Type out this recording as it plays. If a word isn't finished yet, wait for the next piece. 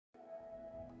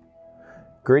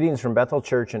Greetings from Bethel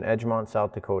Church in Edgemont,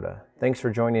 South Dakota. Thanks for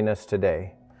joining us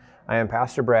today. I am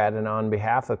Pastor Brad, and on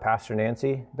behalf of Pastor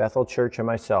Nancy, Bethel Church, and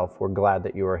myself, we're glad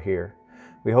that you are here.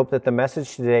 We hope that the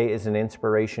message today is an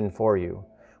inspiration for you.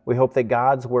 We hope that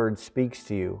God's Word speaks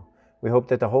to you. We hope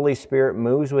that the Holy Spirit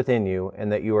moves within you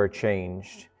and that you are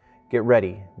changed. Get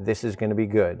ready. This is going to be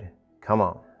good. Come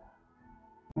on.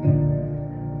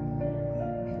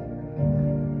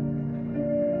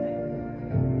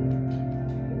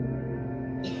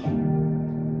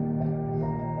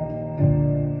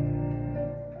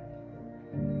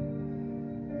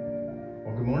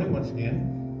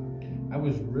 I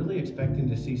was really expecting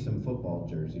to see some football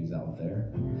jerseys out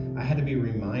there. I had to be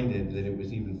reminded that it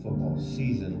was even football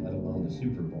season, let alone the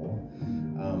Super Bowl,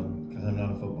 because I'm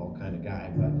not a football kind of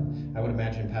guy. But I would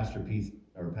imagine Pastor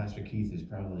Keith is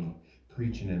probably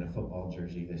preaching in a football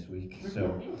jersey this week.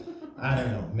 So I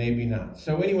don't know, maybe not.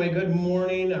 So anyway, good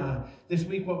morning. This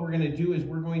week, what we're going to do is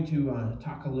we're going to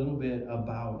talk a little bit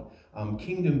about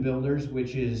Kingdom Builders,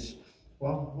 which is,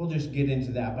 well, we'll just get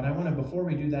into that. But before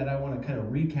we do that, I want to kind of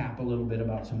recap a little bit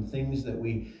about some things that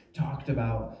we talked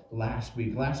about last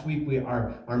week. Last week,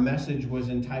 our message was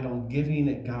entitled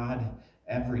Giving God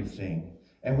Everything.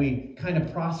 And we kind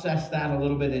of processed that a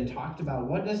little bit and talked about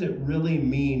what does it really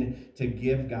mean to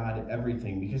give God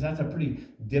everything? Because that's a pretty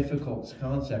difficult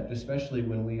concept, especially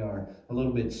when we are a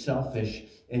little bit selfish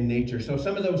in nature. So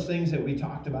some of those things that we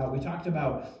talked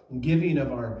about giving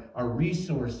of our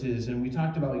resources, and we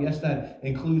talked about, yes, that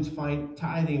includes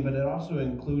tithing, but it also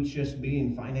includes just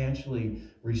being financially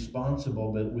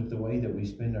responsible with the way that we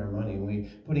spend our money. We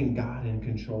putting God in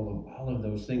control of all of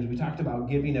those things. We talked about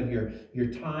giving of your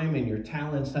time and your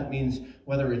talents. That means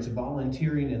whether it's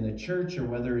volunteering in the church or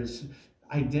whether it's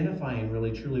identifying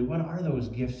really truly what are those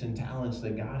gifts and talents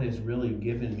that God has really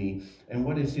given me, and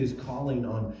what is his calling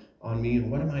on me, and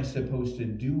what am I supposed to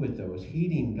do with those,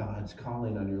 heeding God's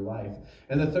calling on your life.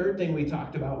 And the third thing we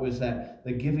talked about was that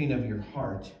the giving of your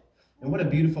heart. And what a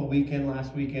beautiful weekend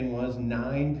last weekend was.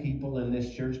 9 people in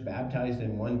this church baptized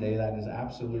in one day. That is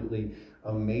absolutely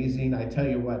amazing. I tell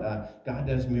you what, God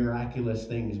does miraculous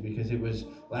things, because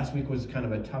last week was kind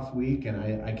of a tough week,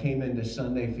 and I came into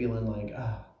Sunday feeling like,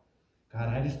 God,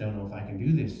 I just don't know if I can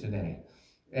do this today.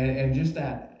 And just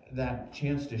that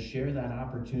chance to share that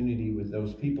opportunity with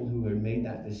those people who had made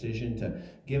that decision to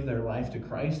give their life to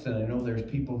Christ. And I know there's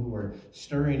people who are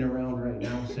stirring around right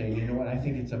now saying, you know what, I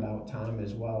think it's about time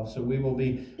as well. So we will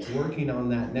be working on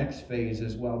that next phase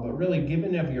as well. But really,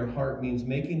 giving of your heart means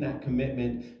making that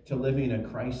commitment to living a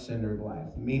Christ-centered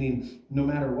life. Meaning, no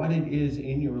matter what it is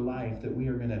in your life, that we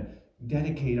are going to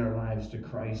dedicate our lives to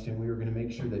Christ, and we are going to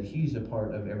make sure that he's a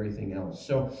part of everything else.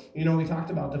 So, we talked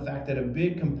about the fact that a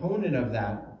big component of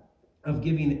that, of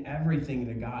giving everything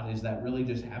to God, is that really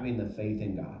just having the faith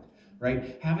in God,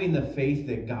 right? Having the faith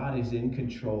that God is in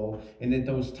control, and that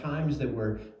those times that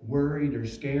we're worried or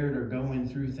scared or going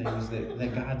through things,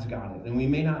 that God's got it. And we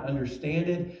may not understand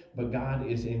it, but God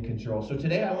is in control. So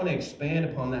today I want to expand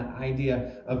upon that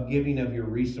idea of giving of your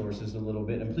resources a little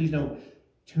bit. And please don't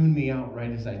tune me out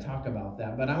right as I talk about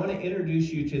that. But I want to introduce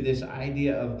you to this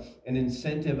idea of an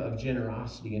incentive of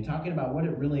generosity, and talking about what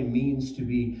it really means to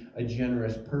be a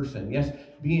generous person. Yes,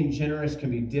 being generous can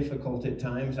be difficult at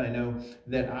times. I know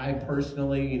that I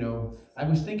personally, I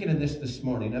was thinking of this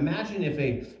morning. Imagine if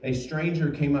a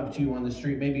stranger came up to you on the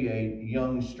street, maybe a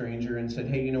young stranger, and said,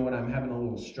 hey, you know what, I'm having a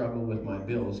little struggle with my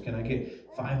bills. Can I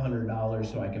get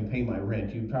 $500 so I can pay my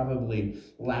rent? You'd probably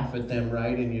laugh at them,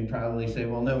 right? And you'd probably say,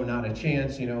 well, no, not a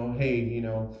chance, hey,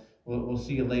 we'll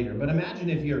see you later. But imagine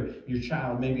if your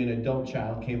child, maybe an adult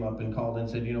child, came up and called and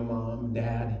said, Mom,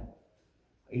 Dad,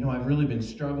 I've really been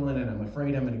struggling, and I'm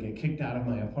afraid I'm going to get kicked out of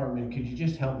my apartment. Could you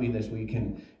just help me this week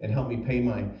and help me pay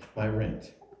my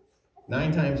rent?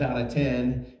 9 times out of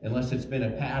 10, unless it's been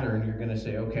a pattern, you're going to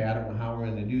say, okay, I don't know how we're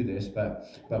going to do this, but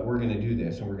we're going to do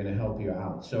this, and we're going to help you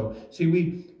out. So, see,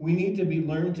 we need to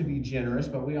learn to be generous,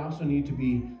 but we also need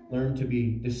to learn to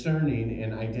be discerning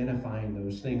and identifying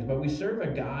those things. But we serve a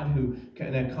God who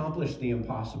can accomplish the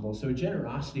impossible. So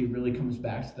generosity really comes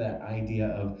back to that idea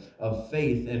of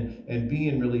faith and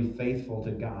being really faithful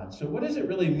to God. So what does it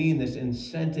really mean, this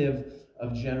incentive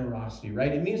of generosity,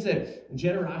 right? It means that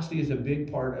generosity is a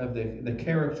big part of the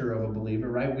character of a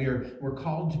believer, right? We're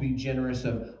called to be generous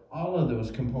of all of those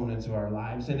components of our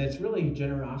lives, and it's really,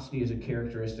 generosity is a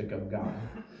characteristic of God.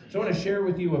 So I want to share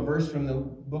with you a verse from the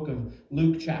book of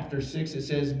Luke chapter 6. It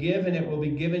says, give and it will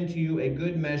be given to you, a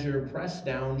good measure, pressed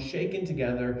down, shaken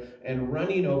together, and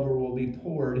running over will be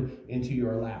poured into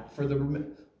your lap. For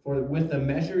with the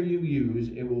measure you use,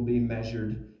 it will be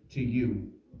measured to you.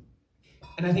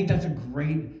 And I think that's a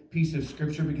great piece of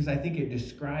scripture because I think it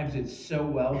describes it so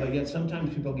well, but yet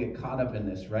sometimes people get caught up in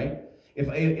this, right?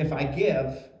 If I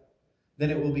give, then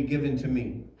it will be given to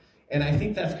me. And I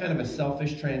think that's kind of a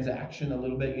selfish transaction a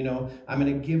little bit. I'm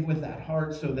going to give with that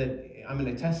heart so that I'm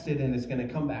going to test it and it's going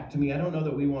to come back to me. I don't know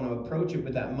that we want to approach it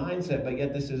with that mindset, but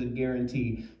yet this is a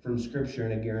guarantee from Scripture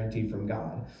and a guarantee from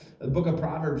God. The book of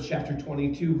Proverbs, chapter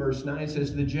 22, verse 9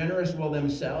 says, "The generous will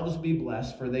themselves be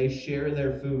blessed, for they share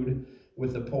their food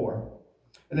with the poor."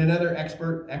 And another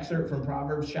excerpt from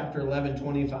Proverbs, chapter 11,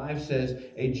 25 says,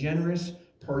 "A generous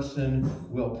person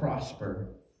will prosper."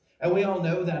 And we all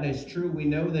know that is true. We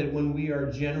know that when we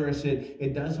are generous,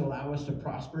 it does allow us to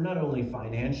prosper, not only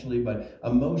financially, but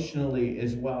emotionally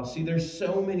as well. See, there's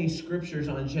so many scriptures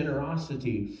on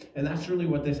generosity, and that's really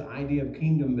what this idea of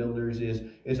kingdom builders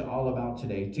is all about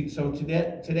today. So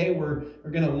today we're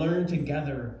going to learn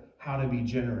together how to be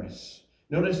generous.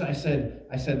 Notice I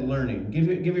said learning.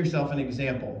 Give yourself an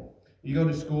example. You go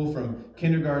to school from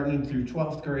kindergarten through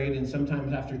 12th grade, and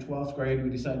sometimes after 12th grade,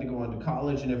 we decide to go on to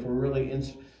college, and if we're really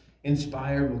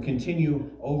inspired, we'll continue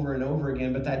over and over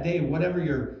again. But that day, whatever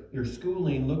your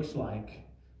schooling looks like,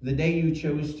 the day you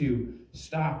chose to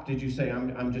stop, did you say,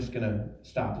 I'm just going to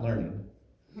stop learning?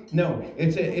 No,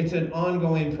 it's an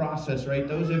ongoing process, right?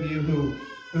 Those of you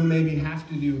who maybe have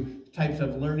to do types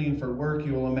of learning for work,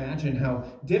 you will imagine how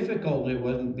difficult it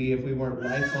would be if we weren't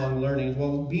lifelong learning.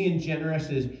 Well, being generous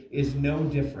is no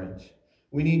different.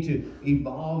 We need to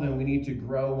evolve and we need to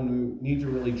grow and we need to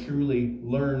really truly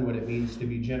learn what it means to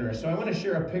be generous. So I want to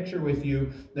share a picture with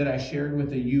you that I shared with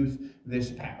the youth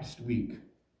this past week.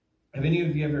 Have any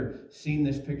of you ever seen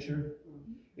this picture?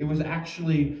 It was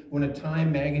actually one of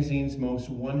Time Magazine's most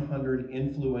 100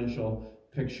 influential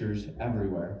pictures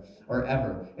ever.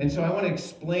 And so I want to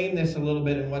explain this a little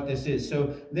bit and what this is.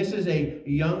 So this is a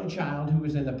young child who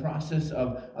was in the process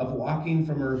of walking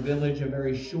from her village a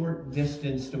very short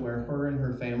distance to where her and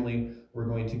her family were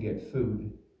going to get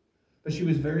food. But she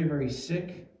was very, very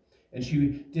sick, and she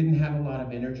didn't have a lot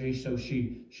of energy, so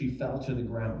she fell to the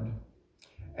ground.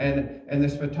 And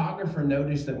this photographer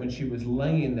noticed that when she was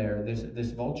laying there,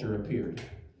 this vulture appeared.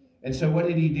 And so what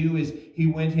did he do is he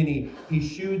went and he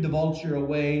shooed the vulture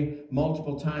away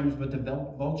multiple times, but the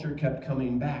vulture kept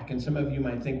coming back. And some of you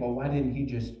might think, well, why didn't he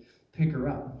just pick her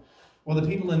up? Well, the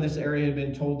people in this area had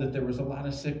been told that there was a lot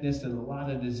of sickness and a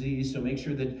lot of disease, so make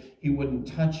sure that he wouldn't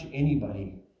touch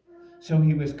anybody. So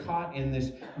he was caught in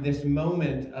this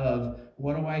moment of,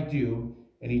 what do I do?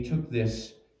 And he took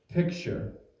this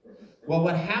picture. Well,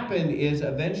 what happened is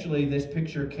eventually this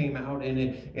picture came out and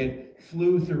it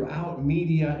flew throughout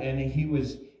media, and he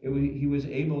was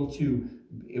able to,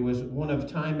 it was one of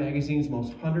Time Magazine's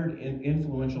most 100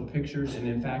 influential pictures, and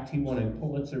in fact, he won a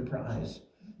Pulitzer Prize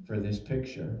for this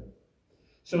picture.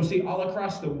 So see, all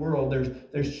across the world,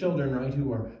 there's children, right,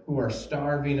 who are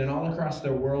starving, and all across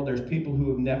the world, there's people who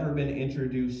have never been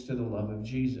introduced to the love of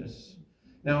Jesus.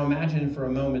 Now imagine for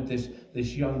a moment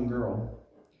this young girl.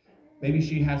 Maybe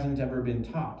she hasn't ever been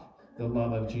taught the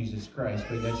love of Jesus Christ,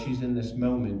 but yet she's in this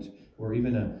moment where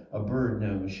even a bird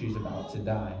knows she's about to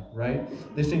die, right?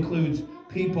 This includes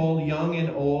people young and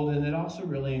old, and it also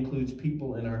really includes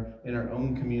people in our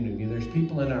own community. There's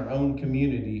people in our own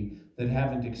community that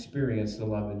haven't experienced the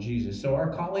love of Jesus. So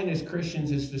our calling as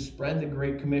Christians is to spread the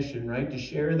Great Commission, right? To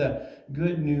share the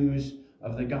good news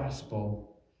of the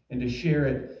gospel and to share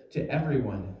it to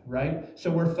everyone, right?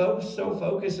 So we're so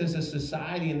focused as a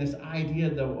society in this idea,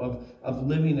 though, of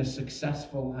living a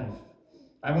successful life.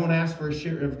 I won't ask for a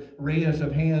share of raise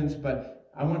of hands, but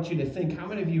I want you to think, how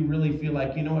many of you really feel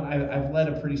like, you know what, I've led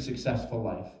a pretty successful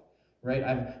life, right?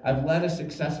 I've led a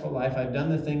successful life. I've done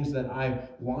the things that I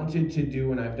wanted to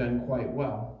do, and I've done quite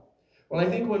well. Well, I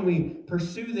think when we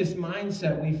pursue this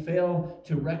mindset, we fail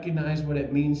to recognize what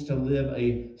it means to live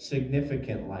a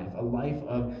significant life, a life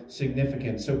of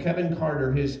significance. So Kevin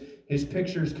Carter, his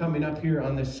picture's coming up here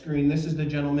on the screen. This is the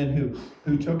gentleman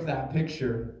who took that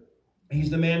picture. He's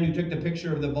the man who took the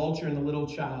picture of the vulture and the little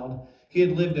child. He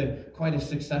had lived quite a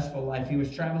successful life. He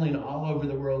was traveling all over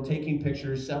the world, taking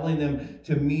pictures, selling them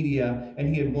to media,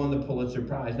 and he had won the Pulitzer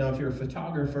Prize. Now, if you're a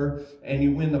photographer and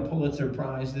you win the Pulitzer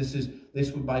Prize,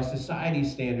 this would, by society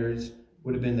standards,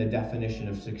 would have been the definition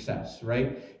of success,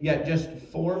 right? Yet just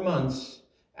 4 months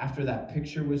after that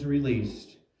picture was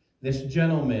released, this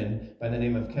gentleman by the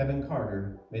name of Kevin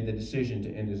Carter made the decision to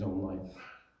end his own life.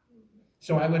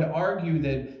 So I would argue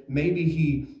that maybe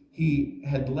he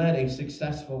had led a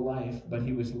successful life, but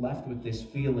he was left with this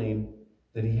feeling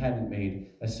that he hadn't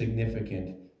made a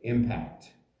significant impact.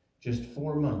 Just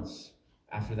 4 months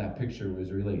after that picture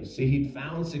was released. See, he'd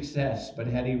found success, but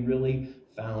had he really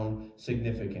found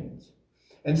significance?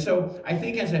 And so I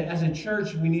think as a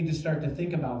church, we need to start to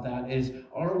think about that is,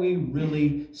 are we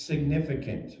really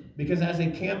significant? Because as a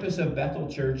campus of Bethel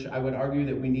Church, I would argue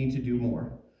that we need to do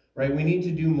more, right? We need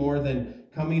to do more than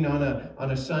coming on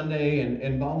a Sunday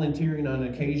and volunteering on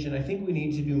occasion. I think we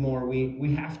need to do more.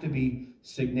 We have to be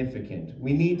significant.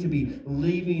 We need to be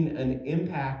leaving an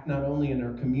impact not only in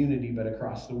our community, but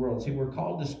across the world. See, we're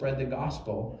called to spread the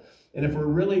gospel. And if we're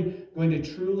really going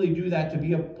to truly do that, to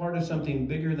be a part of something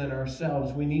bigger than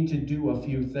ourselves, we need to do a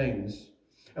few things.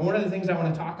 And one of the things I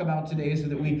want to talk about today is that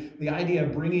the idea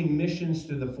of bringing missions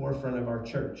to the forefront of our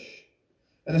church.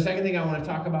 And the second thing I want to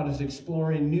talk about is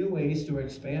exploring new ways to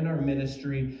expand our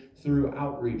ministry through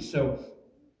outreach. So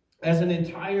as an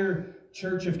entire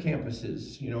church of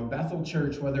campuses, Bethel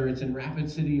Church, whether it's in Rapid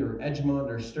City or Edgemont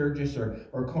or Sturgis or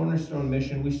Cornerstone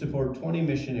Mission, we support 20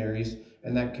 missionaries,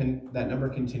 and that number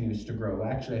continues to grow.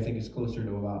 Actually, I think it's closer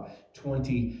to about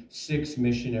 26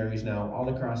 missionaries now,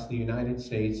 all across the United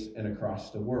States and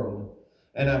across the world.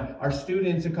 And our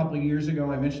students a couple of years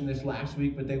ago, I mentioned this last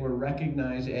week, but they were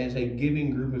recognized as a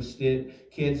giving group of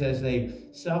kids as they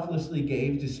selflessly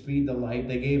gave to Speed the Light.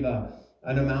 They gave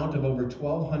an amount of over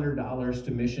 $1,200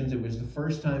 to missions. It was the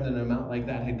first time that an amount like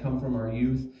that had come from our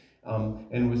youth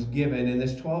and was given. And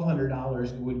this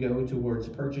 $1,200 would go towards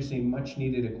purchasing much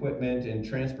needed equipment and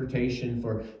transportation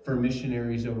for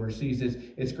missionaries overseas.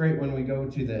 It's great when we go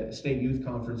to the State Youth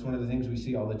Conference. One of the things we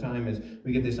see all the time is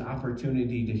we get this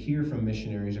opportunity to hear from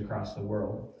missionaries across the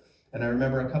world. And I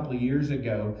remember a couple of years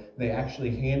ago, they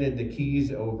actually handed the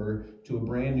keys over to a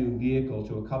brand new vehicle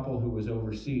to a couple who was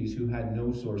overseas who had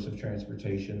no source of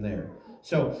transportation there.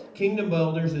 So Kingdom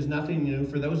Builders is nothing new.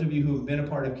 For those of you who have been a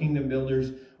part of Kingdom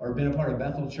Builders or been a part of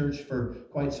Bethel Church for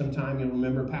quite some time, you'll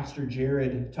remember Pastor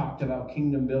Jared talked about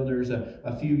Kingdom Builders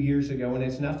a few years ago, and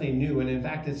it's nothing new. And in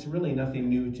fact, it's really nothing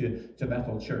new to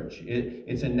Bethel Church.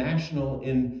 It's a national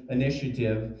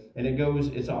initiative, and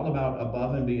it's all about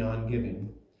above and beyond giving.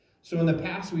 So in the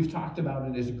past, we've talked about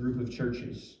it as a group of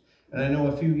churches. And I know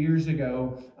a few years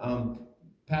ago,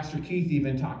 Pastor Keith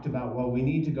even talked about, well, we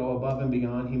need to go above and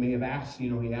beyond. He may have asked,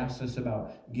 he asked us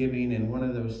about giving, and one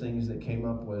of those things that came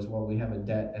up was, well, we have a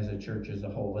debt as a church as a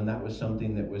whole. And that was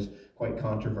something that was quite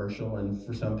controversial. And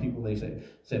for some people, they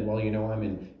said, well, I'm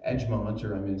in Edgemont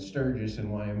or I'm in Sturgis, and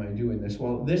why am I doing this?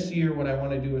 Well, this year, what I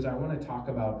want to do is I want to talk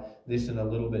about this in a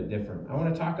little bit different. I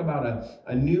want to talk about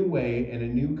a new way and a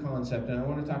new concept, and I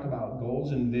want to talk about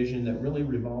goals and vision that really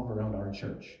revolve around our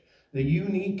church. The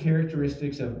unique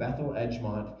characteristics of Bethel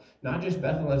Edgemont, not just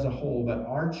Bethel as a whole, but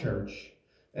our church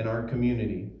and our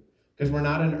community. Because we're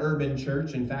not an urban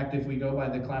church. In fact, if we go by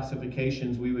the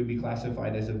classifications, we would be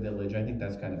classified as a village. I think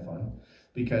that's kind of fun,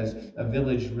 because a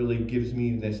village really gives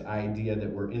me this idea that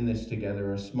we're in this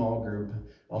together, a small group,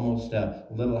 almost a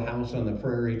little house on the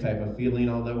prairie type of feeling,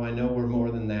 although I know we're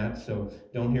more than that, so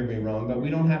don't hear me wrong. But we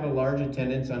don't have a large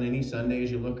attendance on any Sunday.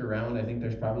 As you look around, I think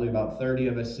there's probably about 30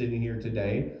 of us sitting here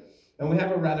today. And we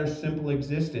have a rather simple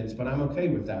existence, but I'm okay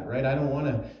with that, right? I don't want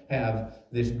to have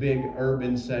this big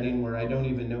urban setting where I don't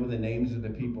even know the names of the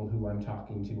people who I'm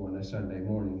talking to on a Sunday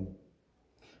morning.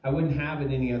 I wouldn't have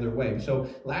it any other way. So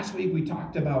last week we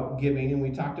talked about giving, and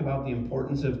we talked about the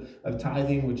importance of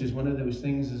tithing, which is one of those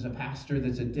things as a pastor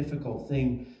that's a difficult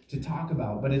thing to talk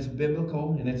about. But it's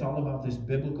biblical, and it's all about this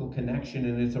biblical connection,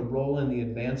 and it's a role in the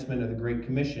advancement of the Great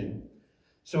Commission.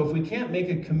 So if we can't make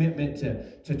a commitment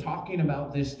to talking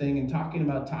about this thing and talking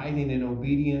about tithing and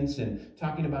obedience and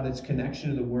talking about its connection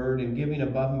to the word and giving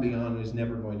above and beyond, is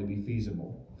never going to be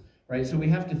feasible, right? So we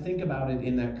have to think about it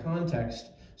in that context.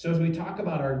 So as we talk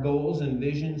about our goals and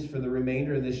visions for the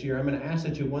remainder of this year, I'm going to ask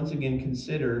that you once again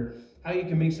consider how you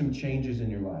can make some changes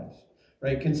in your lives.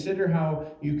 Right? Consider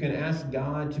how you can ask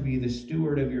God to be the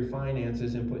steward of your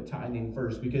finances and put tithing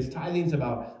first, because tithing's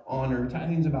about honor,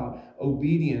 tithing's about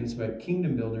obedience, but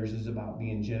Kingdom Builders is about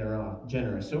being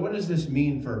generous. So what does this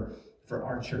mean for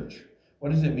our church?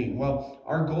 What does it mean? Well,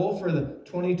 our goal for the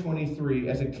 2023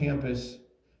 as a campus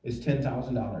is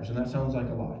 $10,000, and that sounds like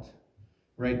a lot,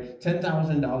 right?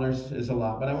 $10,000 is a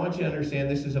lot, but I want you to understand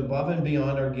this is above and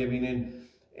beyond our giving,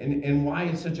 and why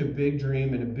it's such a big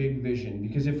dream and a big vision.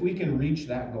 Because if we can reach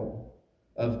that goal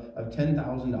of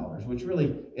 $10,000, which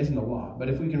really isn't a lot, but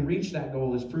if we can reach that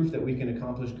goal, is proof that we can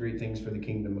accomplish great things for the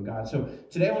kingdom of God. So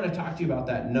today I want to talk to you about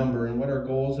that number and what our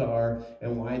goals are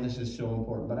and why this is so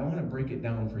important. But I want to break it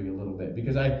down for you a little bit,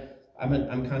 because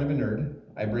I'm kind of a nerd.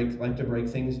 I like to break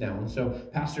things down. So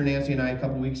Pastor Nancy and I a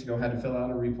couple weeks ago had to fill out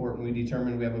a report, and we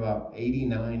determined we have about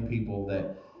 89 people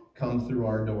that come through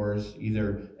our doors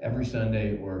either every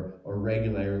Sunday or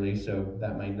regularly. So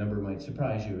that number might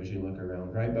surprise you as you look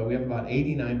around, right? But we have about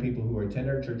 89 people who attend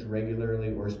our church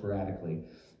regularly or sporadically.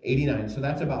 89. So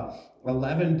that's about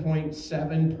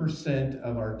 11.7%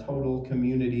 of our total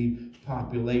community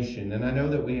population. And I know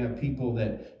that we have people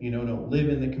that, don't live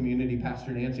in the community.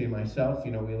 Pastor Nancy and myself,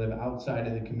 we live outside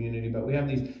of the community, but we have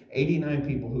these 89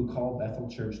 people who call Bethel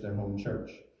Church their home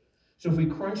church. So if we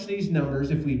crunch these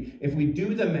numbers, if we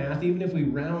do the math, even if we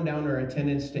round down our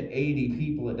attendance to 80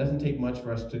 people, it doesn't take much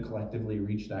for us to collectively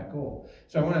reach that goal.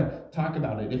 So I want to talk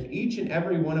about it. If each and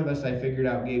every one of us, I figured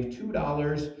out, gave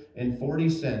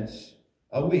 $2.40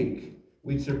 a week,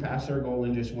 we'd surpass our goal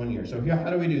in just 1 year. So how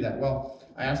do we do that? Well,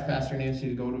 I asked Pastor Nancy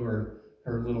to go to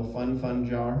her little fun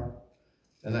jar,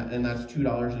 and that's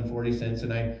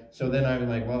 $2.40. So then I was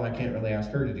like, well, I can't really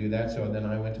ask her to do that. So then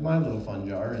I went to my little fun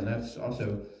jar, and that's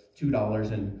also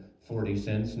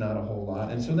 $2.40, not a whole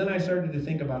lot. And so then I started to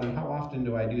think about it. How often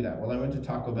do I do that? Well, I went to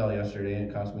Taco Bell yesterday, and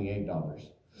it cost me $8.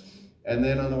 And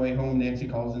then on the way home, Nancy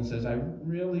calls and says, I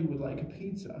really would like a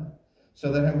pizza.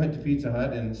 So then I went to Pizza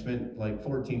Hut and spent like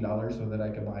 $14 so that I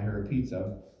could buy her a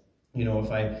pizza.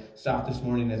 If I stopped this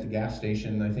morning at the gas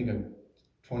station, I think a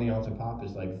 20-ounce of pop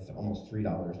is like almost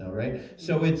 $3 now, right?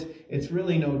 So it's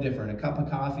really no different. A cup of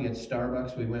coffee at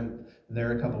Starbucks, we went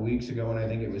there a couple weeks ago, and I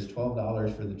think it was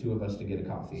 $12 for the two of us to get a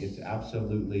coffee. It's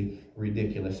absolutely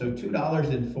ridiculous. So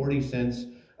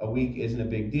 $2.40 a week isn't a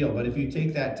big deal. But if you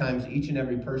take that times each and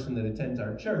every person that attends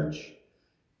our church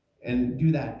and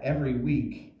do that every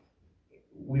week,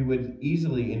 we would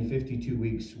easily, in 52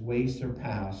 weeks, way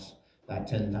surpass that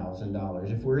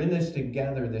 $10,000. If we're in this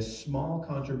together, this small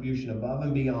contribution above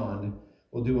and beyond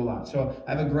will do a lot. So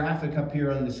I have a graphic up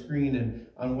here on the screen and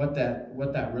on what that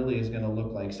really is going to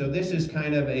look like. So this is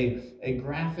kind of a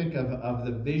graphic of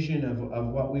the vision of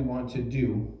what we want to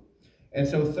do. And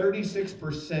so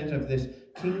 36% of this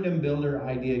Kingdom Builder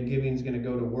idea giving is going to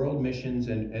go to world missions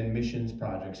and missions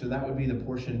projects. So that would be the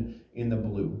portion in the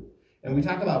blue. And we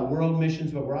talk about world missions,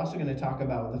 but we're also going to talk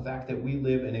about the fact that we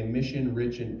live in a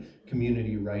mission-rich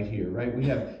community right here, right? We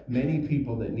have many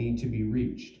people that need to be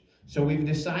reached. So we've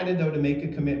decided, though, to make a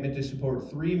commitment to support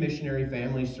 3 missionary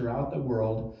families throughout the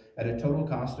world at a total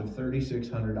cost of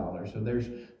 $3,600. So there's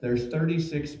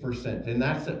 36%, and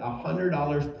that's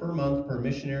 $100 per month per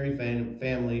missionary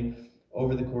family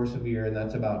over the course of a year, and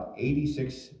that's about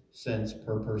 86 cents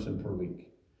per person per week.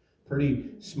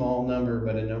 Pretty small number,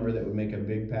 but a number that would make a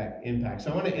big impact.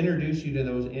 So I want to introduce you to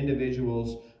those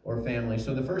individuals or families.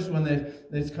 So the first one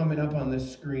that's coming up on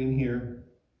this screen here,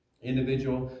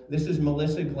 individual, this is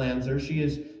Melissa Glanzer. She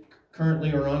is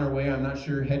currently or on her way, I'm not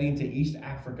sure, heading to East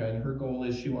Africa, and her goal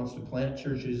is she wants to plant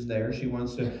churches there. She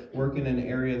wants to work in an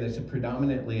area that's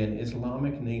predominantly an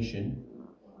Islamic nation,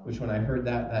 which when I heard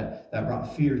that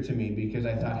brought fear to me, because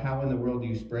I thought, how in the world do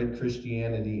you spread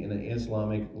Christianity in an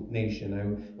Islamic nation? I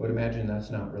would imagine that's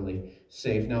not really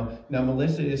safe. Now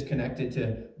Melissa is connected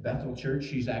to Bethel Church.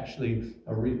 She's actually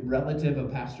a relative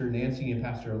of Pastor Nancy and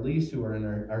Pastor Elise, who are in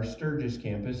our Sturgis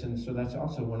campus, and so that's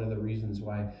also one of the reasons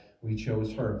why we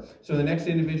chose her. So the next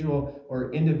individual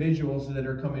or individuals that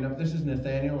are coming up, this is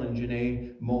Nathaniel and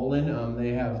Janae Mullen.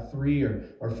 They have 3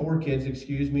 or 4 kids,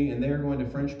 and they're going to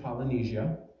French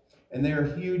Polynesia. And they're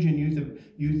huge in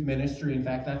youth ministry. In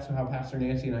fact, that's how Pastor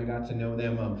Nancy and I got to know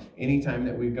them. Anytime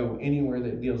that we go anywhere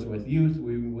that deals with youth,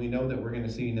 we know that we're going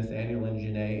to see Nathaniel and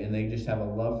Janae, and they just have a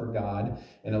love for God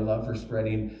and a love for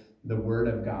spreading the word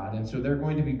of God. And so they're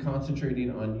going to be concentrating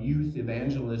on youth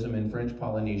evangelism in French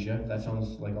Polynesia. That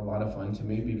sounds like a lot of fun to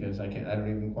me, because I don't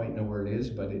even quite know where it is,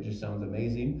 but it just sounds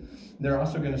amazing. They're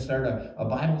also going to start a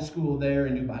Bible school there, a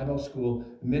new Bible school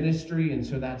ministry, and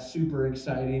so that's super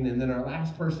exciting. And then our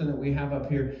last person that we have up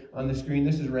here on the screen,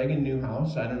 this is Reagan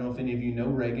Newhouse. I don't know if any of you know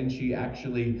Reagan. She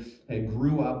actually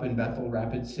grew up in Bethel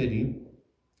Rapid City,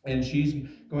 and she's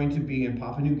going to be in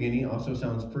Papua New Guinea. Also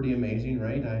sounds pretty amazing,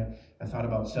 right? I thought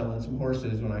about selling some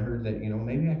horses when I heard that,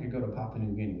 maybe I could go to Papua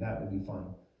New Guinea. That would be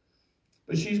fun.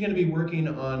 But she's going to be working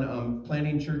on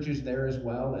planting churches there as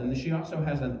well. And she also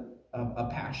has a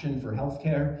passion for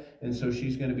healthcare. And so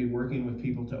she's going to be working with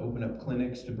people to open up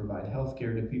clinics to provide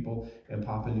healthcare to people in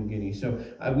Papua New Guinea. So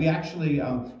we actually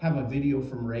have a video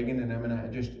from Reagan, and I'm going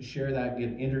to just share that,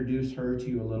 introduce her to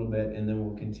you a little bit, and then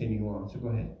we'll continue on. So go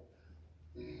ahead.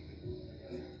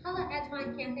 Hello,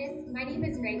 Edgemont campus. My name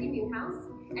is Reagan Newhouse,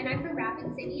 and I'm from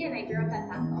Rapid City, and I grew up at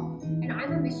Bethel. And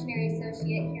I'm a missionary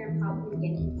associate here in Papua New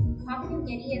Guinea. Papua New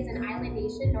Guinea is an island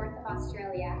nation north of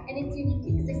Australia, and it's unique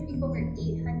because they speak over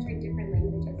 800 different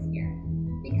languages here.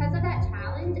 Because of that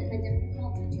challenge and the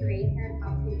difficult terrain here in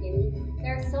Papua New Guinea,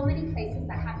 there are so many places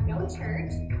that have no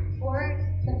church, or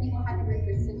the people have been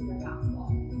resistant to the gospel.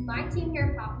 My team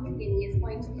here in Papua New Guinea is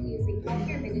going to be using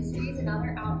healthcare ministries and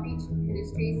other outreach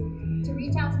ministries to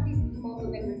reach out to these people who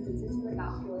have been resistant to the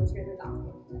gospel and share the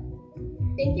gospel with them.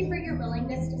 Thank you for your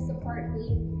willingness to support me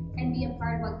and be a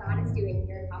part of what God is doing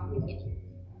here in Papua New Guinea.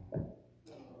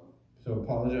 So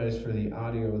apologize for the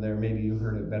audio there. Maybe you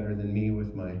heard it better than me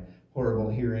with my horrible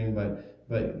hearing, but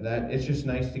that it's just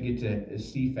nice to get to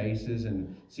see faces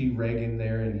and see Reagan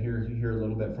there and hear a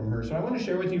little bit from her. So I want to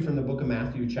share with you from the book of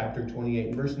Matthew, chapter 28,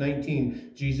 and verse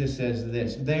 19. Jesus says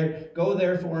this: "Go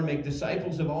therefore and make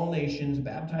disciples of all nations,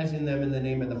 baptizing them in the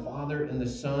name of the Father and the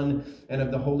Son and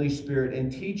of the Holy Spirit, and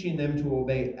teaching them to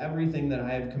obey everything that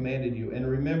I have commanded you. And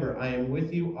remember, I am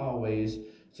with you always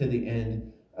to the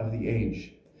end of the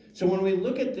age." So when we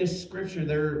look at this scripture,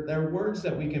 there are words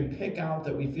that we can pick out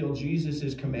that we feel Jesus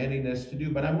is commanding us to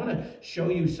do. But I want to show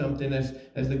you something as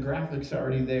the graphics are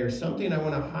already there. Something I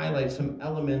want to highlight, some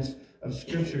elements of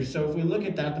scripture. So if we look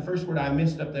at that, the first word I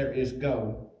missed up there is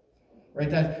go. Right?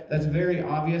 That's very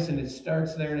obvious, and it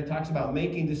starts there, and it talks about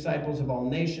making disciples of all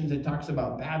nations. It talks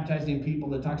about baptizing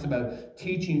people. It talks about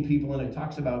teaching people, and it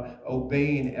talks about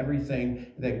obeying everything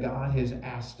that God has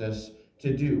asked us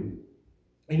to do.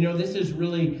 And this is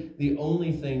really the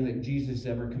only thing that Jesus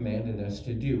ever commanded us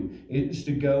to do. It's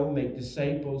to go, make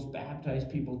disciples, baptize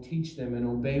people, teach them, and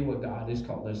obey what God has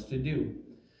called us to do.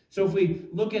 So if we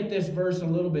look at this verse a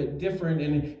little bit different,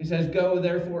 and it says, "Go,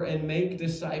 therefore, and make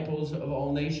disciples of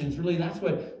all nations." Really, that's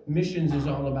what missions is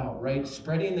all about, right?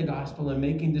 Spreading the gospel and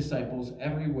making disciples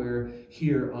everywhere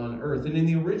here on earth. And in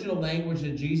the original language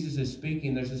that Jesus is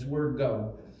speaking, there's this word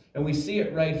 "go." And we see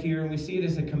it right here, and we see it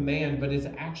as a command, but it's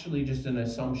actually just an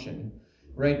assumption,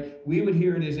 right? We would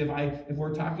hear it as if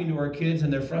we're talking to our kids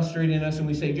and they're frustrating us, and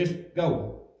we say, "Just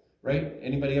go," right?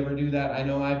 Anybody ever do that? I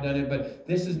know I've done it, but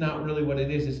this is not really what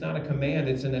it is. It's not a command,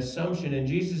 it's an assumption. And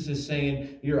Jesus is saying,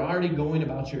 you're already going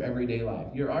about your everyday life.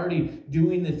 You're already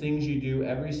doing the things you do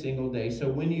every single day. So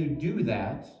when you do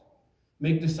that,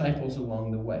 make disciples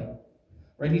along the way.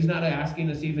 Right? He's not asking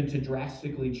us even to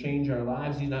drastically change our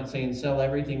lives. He's not saying sell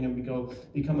everything and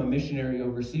become a missionary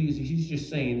overseas. He's just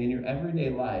saying in your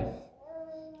everyday life,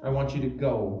 I want you to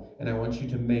go and I want you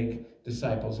to make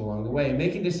disciples along the way. And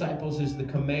making disciples is the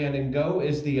command, and go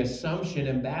is the assumption,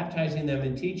 and baptizing them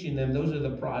and teaching them, those are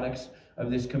the products of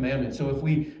this commandment. So if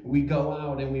we go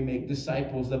out and we make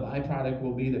disciples, the byproduct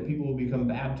will be that people will become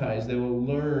baptized, they will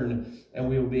learn, and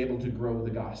we will be able to grow the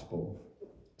gospel.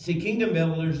 See, Kingdom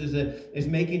Builders is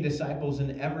making disciples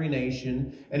in every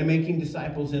nation, and making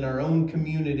disciples in our own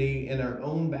community, in our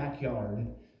own backyard.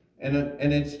 And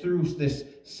it's through this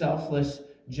selfless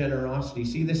generosity.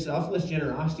 See, this selfless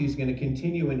generosity is going to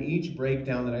continue in each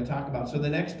breakdown that I talk about. So the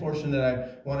next portion that I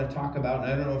want to talk about,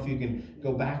 and I don't know if you can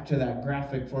go back to that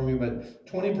graphic for me, but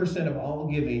 20% of all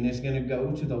giving is going to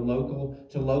go to the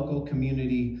local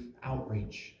community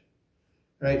outreach.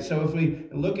 Right, so if we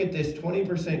look at this,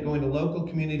 20% going to local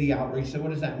community outreach, so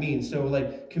what does that mean? So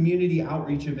like community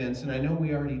outreach events, and I know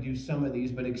we already do some of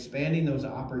these, but expanding those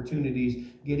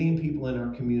opportunities, getting people in our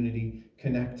community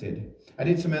connected. I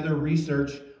did some other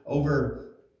research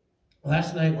over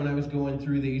last night when I was going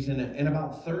through these, and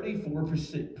about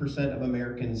 34% of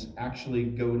Americans actually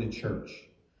go to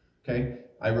church, okay?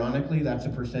 Ironically, that's a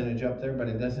percentage up there, but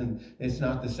it's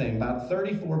not the same. About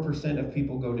 34% of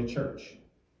people go to church.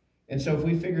 And so if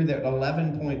we figure that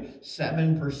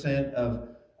 11.7% of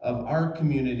our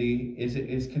community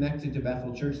is connected to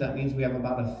Bethel Church, that means we have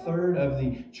about a third of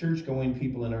the church-going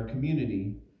people in our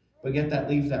community. But yet that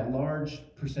leaves that large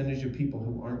percentage of people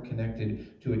who aren't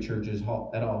connected to a church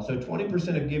at all. So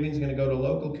 20% of giving is going to go to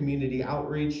local community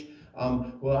outreach.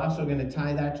 We're also going to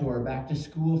tie that to our Back to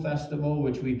School Festival,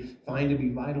 which we find to be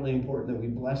vitally important that we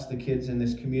bless the kids in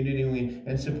this community,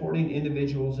 and supporting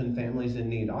individuals and families in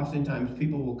need. Oftentimes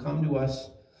people will come to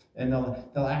us and they'll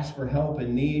ask for help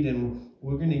and need, and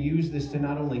we're going to use this to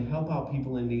not only help out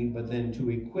people in need, but then to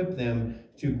equip them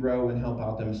to grow and help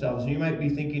out themselves. And you might be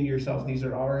thinking to yourself, these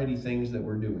are already things that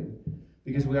we're doing.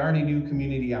 Because we already do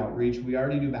community outreach, we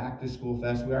already do Back to School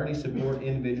Fest, we already support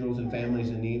individuals and families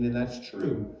in need, and that's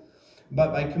true.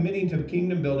 But by committing to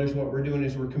Kingdom Builders, what we're doing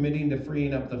is we're committing to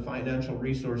freeing up the financial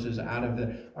resources out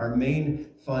of our main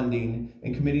funding,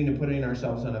 and committing to putting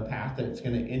ourselves on a path that's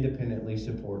going to independently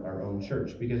support our own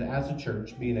church. Because as a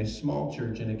church, being a small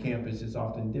church in a campus, it's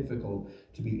often difficult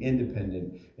to be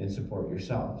independent and support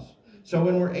yourselves. So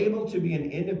when we're able to be an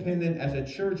independent as a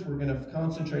church, we're going to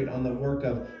concentrate on the work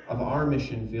of our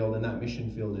mission field, and that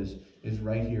mission field is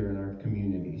right here in our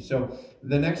community. So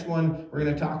the next one we're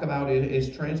going to talk about is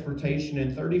transportation,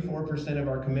 and 34% of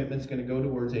our commitment is going to go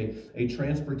towards a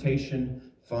transportation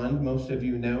fund. Most of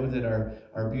you know that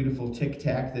our beautiful Tic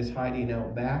Tac that's hiding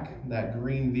out back, that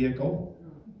green vehicle,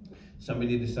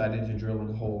 somebody decided to drill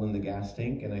a hole in the gas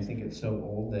tank, and I think it's so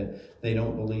old that they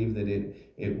don't believe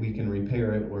that we can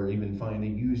repair it or even find a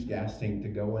used gas tank to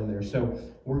go in there. So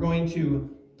we're going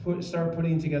to start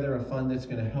putting together a fund that's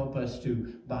going to help us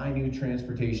to buy new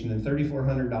transportation, and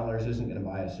 $3,400 isn't going to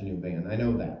buy us a new van. I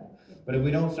know that. But if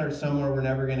we don't start somewhere, we're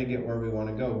never going to get where we want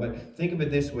to go. But think of it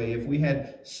this way. If we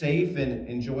had safe and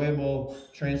enjoyable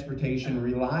transportation,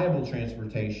 reliable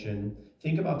transportation,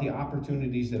 think about the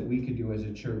opportunities that we could do as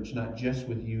a church, not just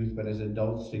with youth, but as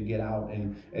adults to get out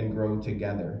and grow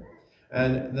together.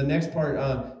 And the next part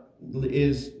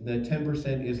is the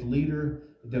 10% is leader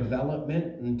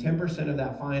development, and 10% of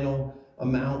that final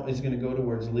amount is going to go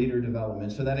towards leader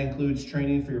development. So that includes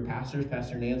training for your pastors,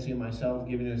 Pastor Nancy and myself,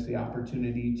 giving us the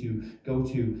opportunity to go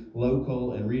to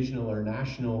local and regional or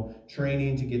national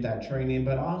training to get that training.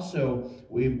 But also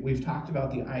we've talked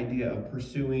about the idea of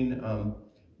pursuing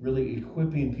really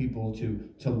equipping people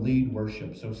to lead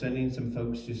worship. So sending some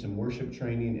folks to some worship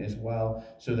training as well,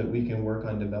 so that we can work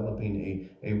on developing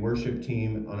a worship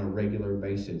team on a regular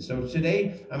basis. So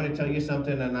today I'm going to tell you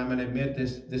something, and I'm going to admit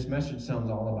this message sounds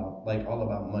all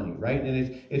about money, right?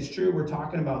 And it's true, we're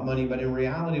talking about money, but in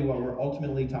reality what we're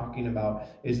ultimately talking about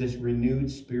is this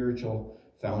renewed spiritual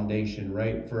foundation,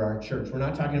 right, for our church. We're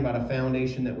not talking about a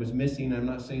foundation that was missing. I'm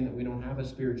not saying that we don't have a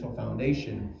spiritual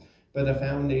foundation, but a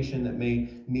foundation that may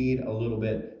need a little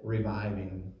bit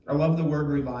reviving. I love the word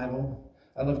revival.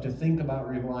 I love to think about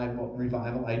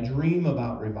revival. I dream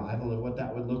about revival, of what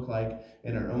that would look like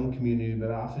in our own community, but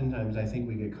oftentimes I think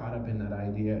we get caught up in that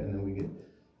idea, and then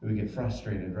we get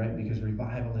frustrated, right? Because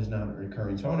revival is not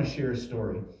recurring. So I want to share a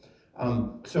story.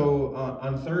 On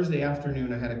Thursday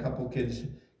afternoon, I had a couple kids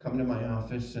come to my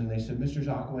office, and they said, Mr.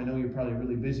 Zacco, I know you're probably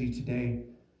really busy today,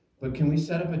 but can we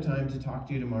set up a time to talk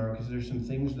to you tomorrow? Because there's some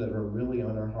things that are really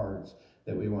on our hearts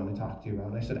that we want to talk to you about.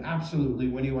 And I said, absolutely.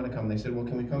 When do you want to come? They said, well,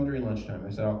 can we come during lunchtime? I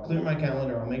said, I'll clear my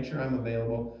calendar. I'll make sure I'm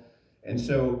available. And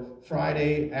so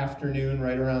Friday afternoon,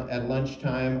 right around at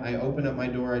lunchtime, I open up my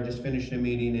door. I just finished a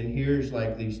meeting, and here's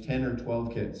like these 10 or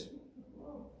 12 kids.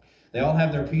 They all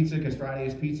have their pizza, because Friday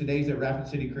is pizza days at Rapid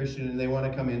City Christian, and they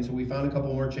want to come in. So we found a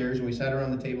couple more chairs, and we sat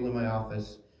around the table in my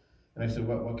office. And I said,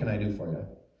 what can I do for you?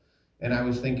 And I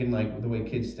was thinking like the way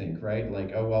kids think, right?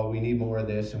 Like, oh, well, we need more of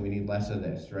this and we need less of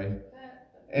this, right?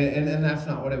 And that's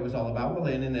not what it was all about. Well,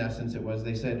 and in essence it was,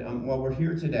 they said, well, we're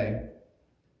here today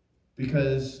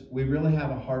because we really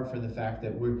have a heart for the fact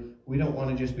that we don't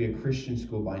want to just be a Christian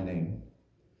school by name,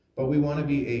 but we want to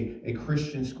be a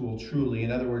Christian school truly.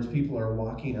 In other words, people are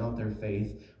walking out their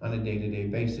faith on a day-to-day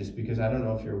basis, because I don't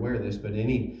know if you're aware of this, but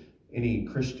any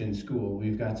Christian school,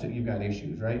 you've got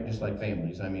issues, right? Just like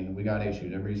families. I mean, we got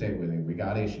issues. Everybody say it with me. We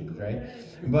got issues, right?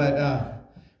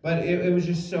 But it was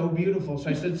just so beautiful. So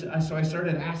I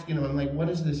started asking them, I'm like, what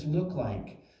does this look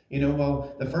like? You know,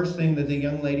 well, the first thing that the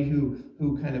young lady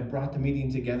who kind of brought the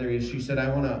meeting together is, she said, I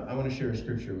want to share a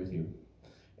scripture with you.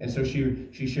 And so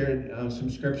she shared some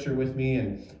scripture with me,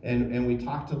 and we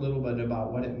talked a little bit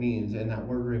about what it means, and that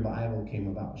word revival came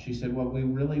about. She said, what we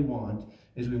really want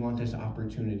is we want this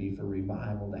opportunity for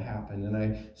revival to happen.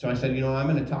 And so I said, I'm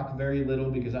going to talk very little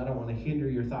because I don't want to hinder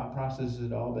your thought processes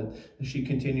at all. But she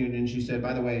continued, and she said,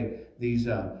 by the way, these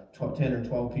 10 or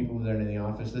 12 people that are in the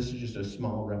office, this is just a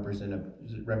small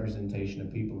representation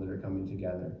of people that are coming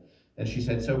together. And she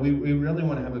said, so we really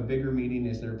want to have a bigger meeting.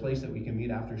 Is there a place that we can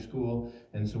meet after school?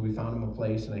 And so we found them a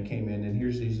place, and I came in, and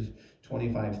here's these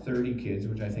 25, 30 kids,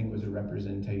 which I think was a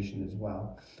representation as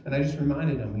well. And I just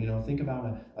reminded them, think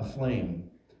about a flame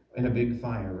in a big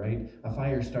fire, right? A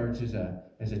fire starts as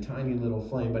a tiny little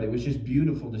flame, but it was just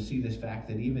beautiful to see this fact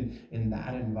that even in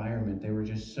that environment, they were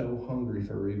just so hungry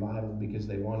for revival, because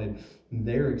they wanted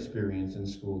their experience in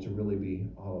school to really be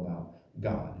all about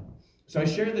God. So I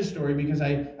share this story because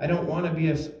I don't want to be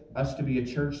us to be a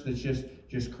church that's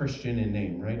just Christian in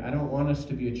name, right? I don't want us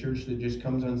to be a church that just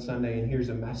comes on Sunday and hears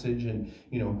a message and,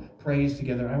 prays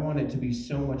together. I want it to be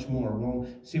so much more. Well,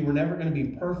 see, we're never going to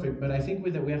be perfect, but I think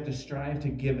that we have to strive to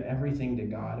give everything to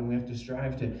God, and we have to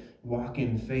strive to walk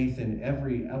in faith in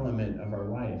every element of our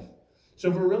life. So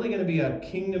if we're really going to be a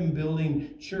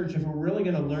kingdom-building church, if we're really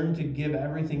going to learn to give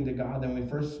everything to God, then we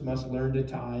first must learn to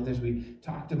tithe, as we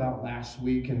talked about last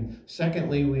week. And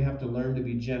secondly, we have to learn to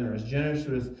be generous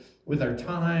with our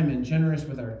time, and generous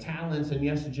with our talents, and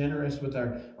yes, generous with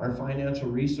our financial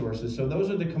resources. So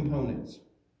those are the components.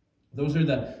 Those are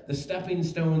the stepping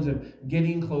stones of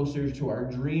getting closer to our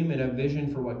dream and a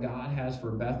vision for what God has for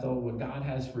Bethel, what God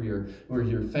has for your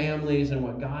families, and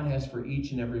what God has for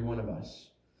each and every one of us.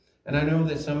 And I know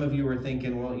that some of you are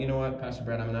thinking, well, you know what, Pastor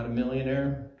Brad, I'm not a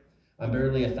millionaire. I'm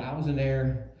barely a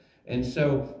thousandaire. And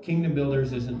so Kingdom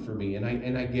Builders isn't for me. And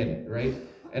I get it, right?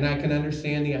 and I can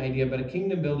understand the idea, but a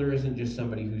kingdom builder isn't just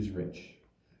somebody who's rich,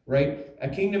 right? A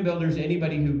kingdom builder is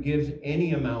anybody who gives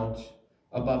any amount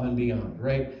above and beyond,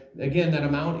 right? Again, that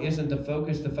amount isn't the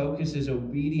focus. The focus is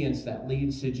obedience that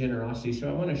leads to generosity. So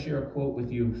I want to share a quote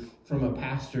with you from a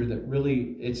pastor that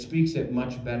really, it speaks it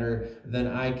much better than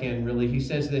I can really. He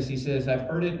says this, he says, I've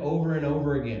heard it over and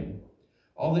over again.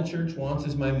 All the church wants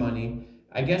is my money.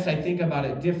 I guess I think about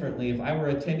it differently. If I were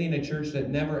attending a church that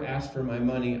never asked for my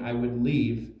money, I would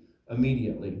leave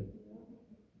immediately.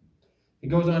 He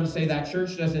goes on to say the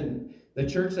church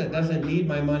that doesn't need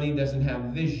my money doesn't have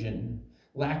vision,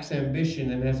 lacks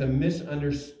ambition, and has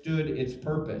misunderstood its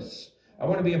purpose. I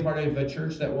want to be a part of a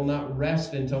church that will not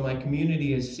rest until my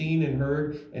community has seen and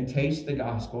heard and tasted the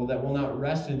gospel, that will not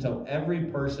rest until every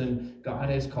person God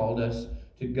has called us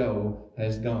to go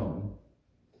has gone.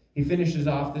 He finishes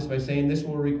off this by saying this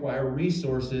will require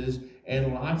resources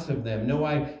and lots of them. No,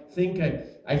 I think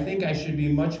I should be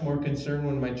much more concerned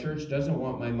when my church doesn't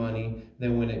want my money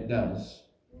than when it does.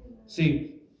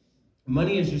 See,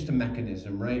 money is just a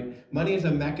mechanism, right? Money is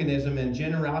a mechanism, and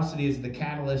generosity is the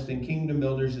catalyst, and kingdom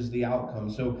builders is the outcome.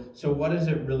 So what does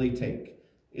it really take?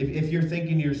 If you're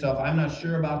thinking to yourself, I'm not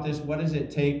sure about this, what does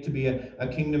it take to be a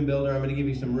kingdom builder? I'm going to give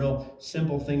you some real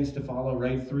simple things to follow,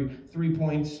 right? Three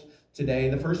points today.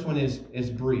 The first one is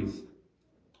breathe,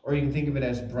 or you can think of it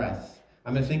as breath.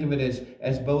 I'm going to think of it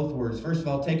as both words. First of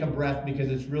all, take a breath, because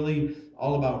it's really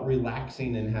all about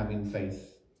relaxing and having faith.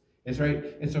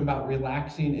 It's about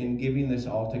relaxing and giving this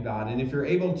all to God. And if you're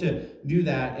able to do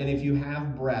that, and if you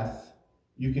have breath,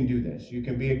 you can do this. You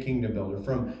can be a kingdom builder.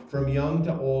 From young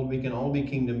to old, we can all be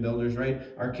kingdom builders, right?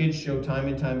 Our kids show time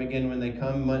and time again when they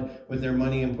come with their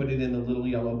money and put it in the little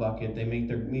yellow bucket, they meet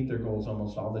their goals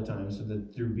almost all the time, so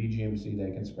that through BGMC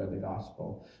they can spread the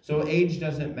gospel. So age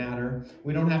doesn't matter.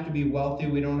 We don't have to be wealthy.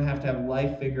 We don't have to have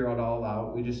life figure it all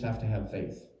out. We just have to have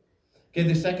faith. Okay,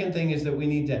 the second thing is that we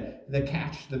need to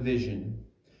catch the vision.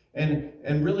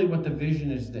 And really what the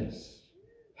vision is this.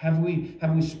 Have we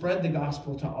spread the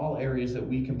gospel to all areas that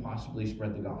we can possibly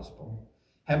spread the gospel?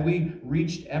 Have we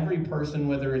reached every person,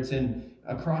 whether it's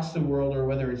across the world or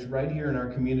whether it's right here in our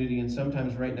community and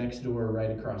sometimes right next door or right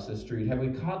across the street? Have we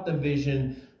caught the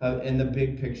vision and the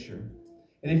big picture?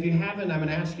 And if you haven't, I'm going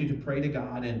to ask you to pray to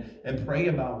God and pray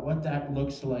about what that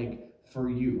looks like for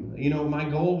you. You know, my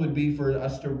goal would be for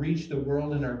us to reach the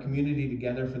world and our community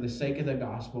together for the sake of the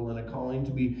gospel, and a calling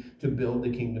to build the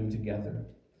kingdom together.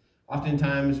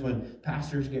 Oftentimes when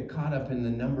pastors get caught up in the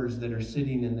numbers that are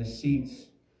sitting in the seats,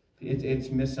 it's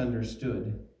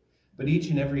misunderstood. But each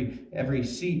and every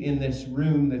seat in this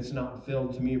room that's not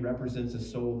filled, to me, represents a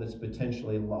soul that's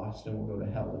potentially lost and will go to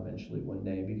hell eventually one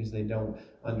day, because they don't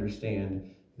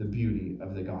understand the beauty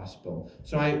of the gospel.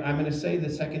 So I'm going to say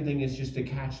the second thing is just to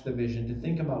catch the vision, to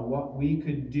think about what we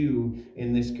could do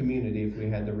in this community if we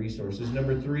had the resources.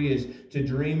 Number 3 is to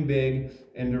dream big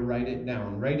and to write it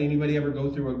down, right? Anybody ever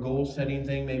go through a goal setting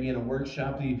thing, maybe in a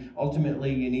workshop?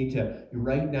 Ultimately, you need to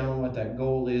write down what that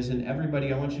goal is. And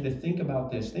everybody, I want you to think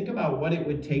about this. Think about what it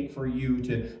would take for you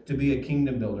to be a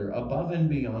kingdom builder, above and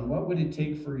beyond. What would it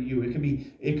take for you? It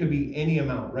could be any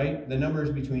amount, right? The number is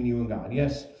between you and God.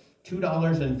 Yes,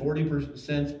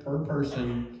 $2.40 per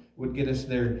person would get us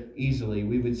there easily.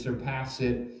 We would surpass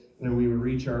it and we would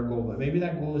reach our goal. But maybe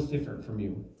that goal is different from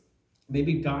you.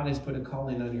 Maybe God has put a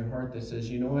calling on your heart that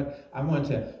says, you know what, I want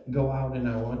to go out and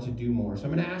I want to do more. So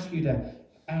I'm going to ask you to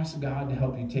ask God to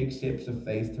help you take steps of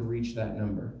faith to reach that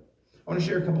number. I want to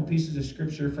share a couple pieces of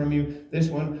scripture from you. This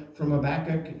one from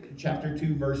Habakkuk chapter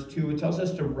 2, verse 2. It tells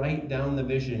us to write down the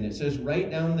vision. It says, write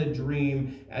down the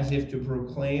dream as if to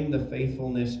proclaim the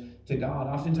faithfulness to God.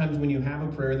 Oftentimes when you have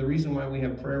a prayer, the reason why we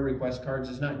have prayer request cards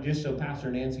is not just so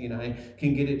Pastor Nancy and I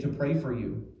can get it to pray for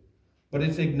you, but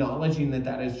it's acknowledging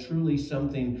that is truly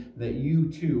something that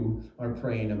you too are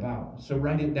praying about. So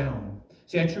write it down.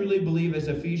 See, I truly believe, as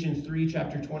Ephesians 3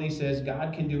 chapter 20 says,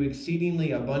 God can do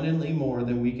exceedingly abundantly more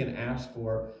than we can ask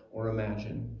for or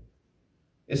imagine.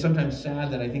 It's sometimes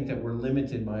sad that I think that we're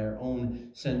limited by our own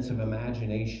sense of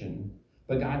imagination,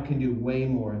 but God can do way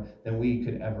more than we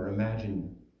could ever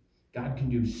imagine. God can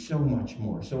do so much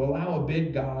more. So allow a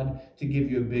big God to give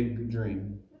you a big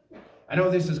dream. I know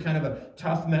this is kind of a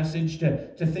tough message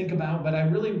to think about, but I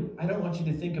don't want you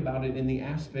to think about it in the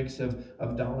aspects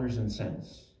of dollars and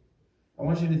cents. I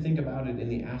want you to think about it in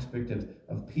the aspect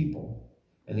of people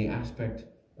and the aspect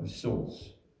of souls.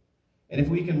 And if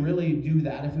we can really do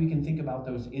that, if we can think about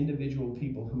those individual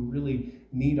people who really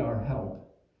need our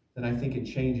help, then I think it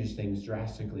changes things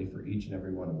drastically for each and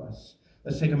every one of us.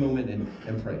 Let's take a moment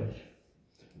and pray.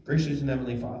 Gracious and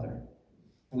Heavenly Father,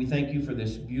 we thank you for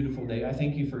this beautiful day. I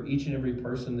thank you for each and every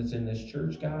person that's in this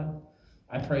church, God.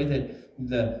 I pray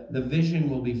that the vision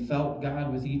will be felt,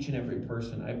 God, with each and every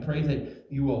person. I pray that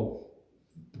you will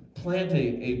plant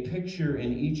a picture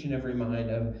in each and every mind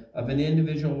of an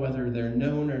individual, whether they're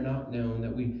known or not known,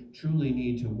 that we truly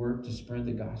need to work to spread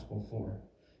the gospel for.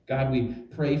 God, we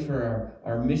pray for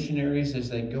our missionaries as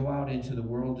they go out into the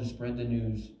world to spread the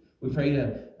news. We pray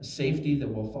a safety that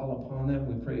will fall upon them.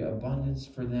 We pray abundance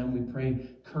for them. We pray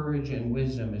courage and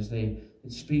wisdom as they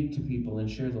speak to people and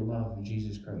share the love of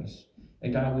Jesus Christ.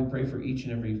 And God, we pray for each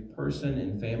and every person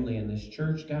and family in this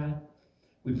church, God.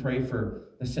 We pray for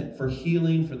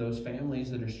healing for those families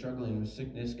that are struggling with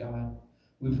sickness, God.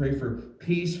 We pray for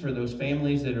peace for those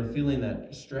families that are feeling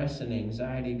that stress and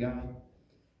anxiety, God.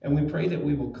 And we pray that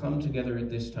we will come together at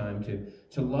this time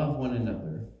to love one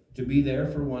another, to be there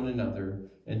for one another,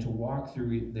 and to walk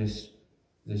through this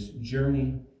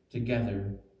journey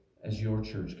together as your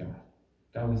church, God.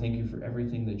 God, we thank you for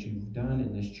everything that you've done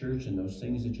in this church and those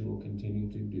things that you will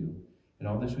continue to do. And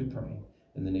all this we pray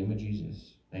in the name of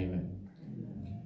Jesus. Amen.